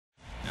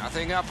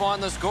Nothing up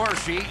on the score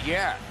sheet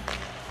yet.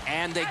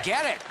 And they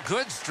get it.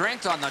 Good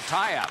strength on the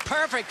tie-up.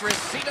 Perfect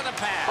receipt of the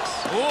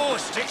pass. Oh,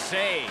 stick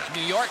save.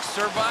 New York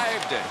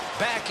survived it.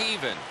 Back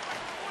even.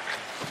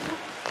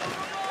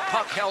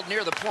 Puck held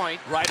near the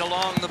point, right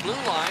along the blue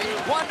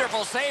line.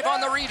 Wonderful save on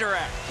the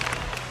redirect.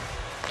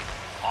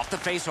 Off the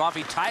face-off,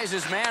 he ties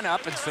his man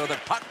up, and so the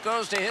puck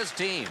goes to his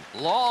team.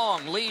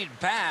 Long lead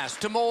pass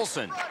to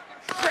Molson.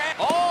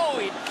 Oh,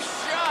 he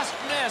just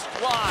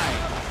missed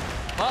wide.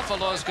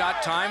 Buffalo's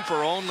got time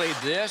for only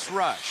this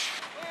rush.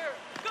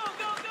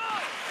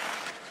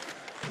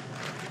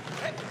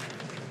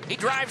 He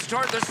drives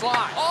toward the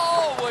slot.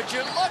 Oh, would you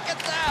look at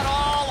that?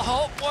 All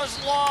hope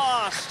was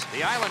lost.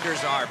 The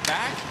Islanders are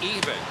back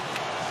even.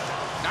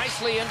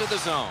 Nicely into the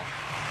zone.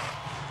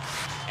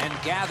 And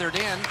gathered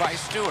in by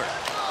Stewart.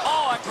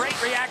 Oh, a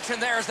great reaction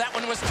there as that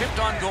one was tipped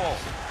on goal.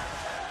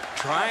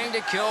 Trying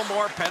to kill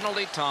more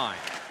penalty time.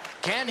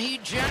 Can he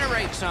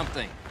generate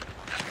something?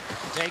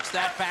 Takes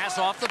that pass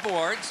off the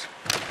boards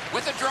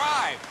with a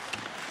drive.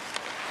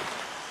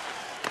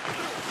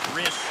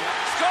 Wrist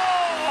shot.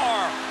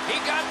 Score! He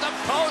got the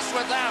post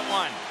with that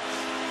one.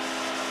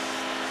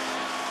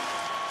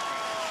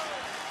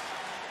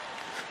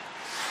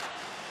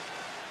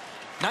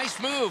 Nice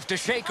move to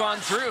shake on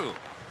through.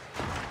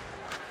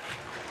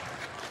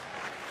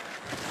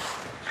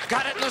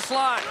 Got it in the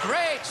slot.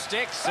 Great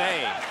stick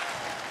save.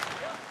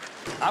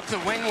 Up the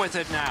wing with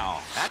it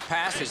now. That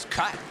pass is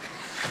cut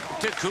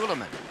to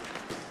Kuhlman.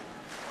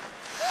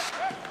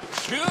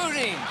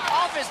 Shooting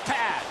off his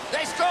pad.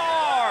 They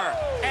score!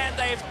 And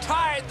they've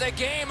tied the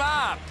game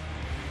up.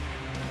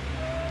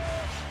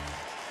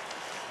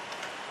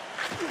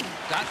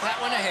 Got that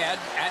one ahead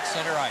at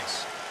center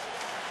ice.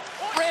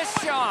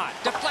 Wrist shot.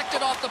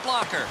 Deflected off the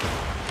blocker.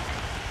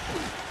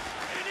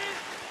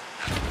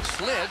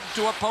 Slid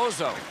to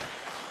Opposo.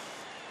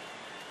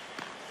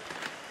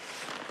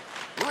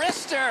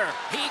 Wrister.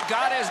 He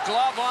got his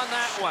glove on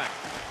that one.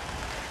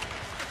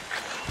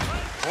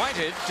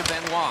 Pointed to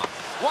Benoit.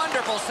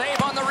 Wonderful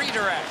save on the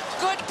redirect.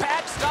 Good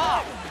pad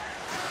stop.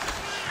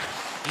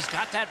 He's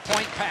got that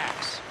point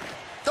pass.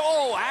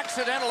 Oh,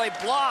 accidentally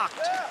blocked.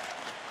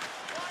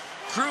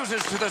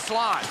 Cruises to the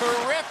slot.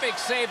 Terrific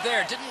save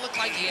there. Didn't look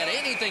like he had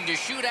anything to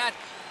shoot at,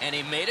 and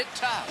he made it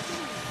tough.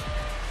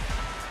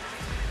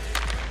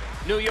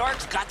 New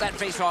York's got that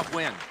face-off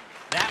win.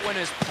 That one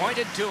is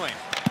pointed to him.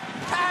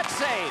 Pad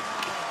save.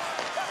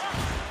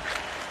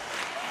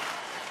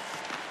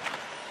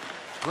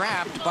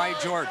 Grabbed by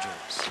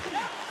Georges.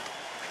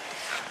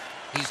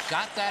 He's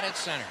got that at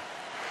center.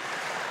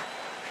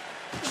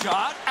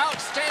 Shot.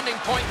 Outstanding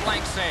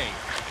point-blank save.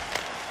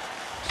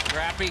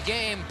 Scrappy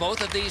game.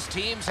 Both of these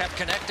teams have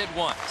connected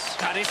once.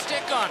 Got his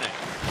stick on it.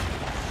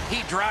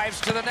 He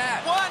drives to the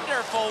net.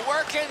 Wonderful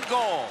work and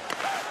goal.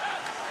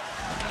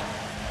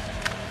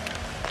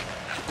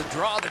 The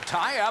draw, the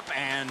tie-up,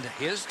 and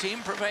his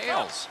team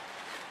prevails.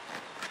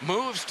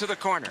 Moves to the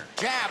corner.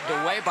 Jabbed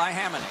away by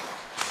Hamonic.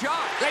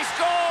 Shot. They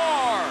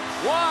score!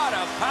 What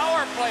a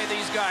power play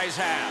these guys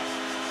have.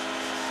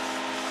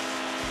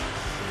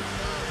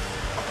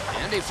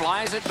 And he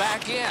flies it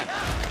back in.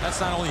 That's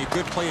not only a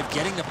good play of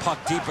getting the puck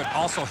deep, but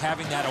also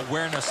having that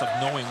awareness of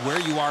knowing where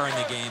you are in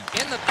the game.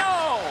 In the...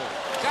 No!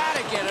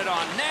 Gotta get it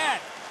on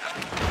net.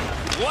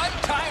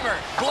 One-timer.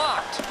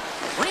 Blocked.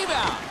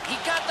 Rebound. He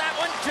got that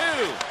one,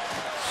 too.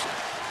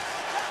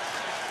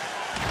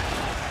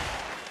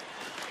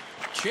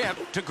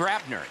 Chip to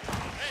Grabner.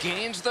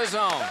 Gains the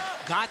zone.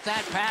 Got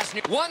that pass.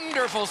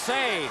 Wonderful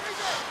save.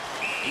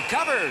 He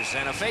covers,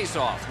 and a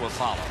face-off will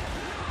follow.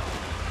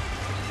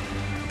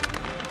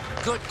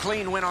 Good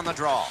clean win on the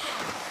draw.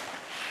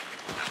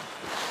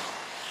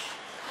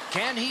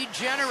 Can he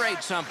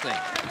generate something?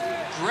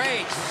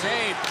 Great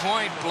save,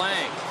 point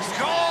blank.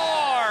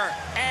 Score!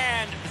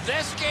 And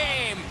this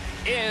game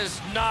is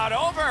not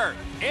over.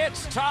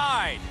 It's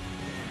tied.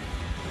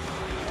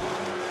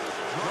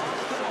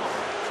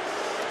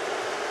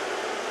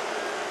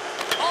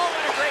 Oh,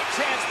 what a great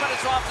chance, but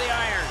it's off the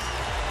iron.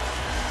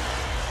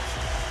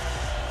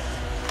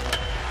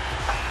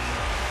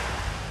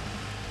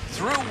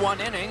 Through one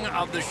inning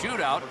of the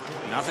shootout,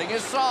 nothing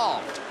is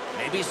solved.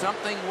 Maybe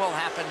something will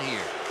happen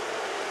here.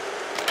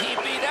 He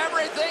beat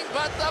everything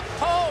but the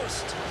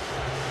post.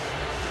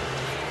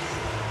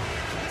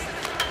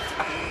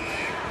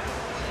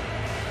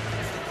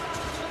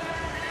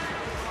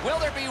 Will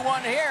there be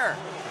one here?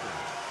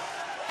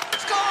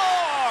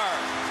 Score!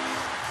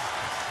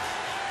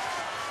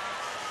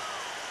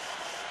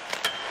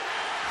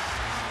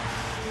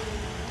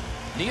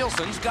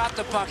 Nielsen's got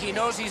the puck. He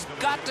knows he's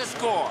got to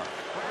score.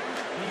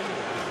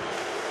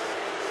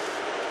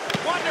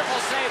 Wonderful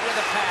save with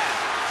a pad.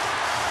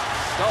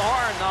 The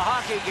horn, the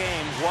hockey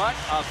game. What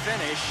a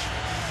finish.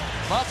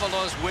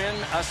 Buffalo's win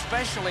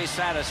especially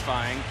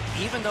satisfying,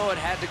 even though it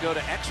had to go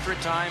to extra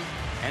time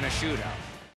and a shootout.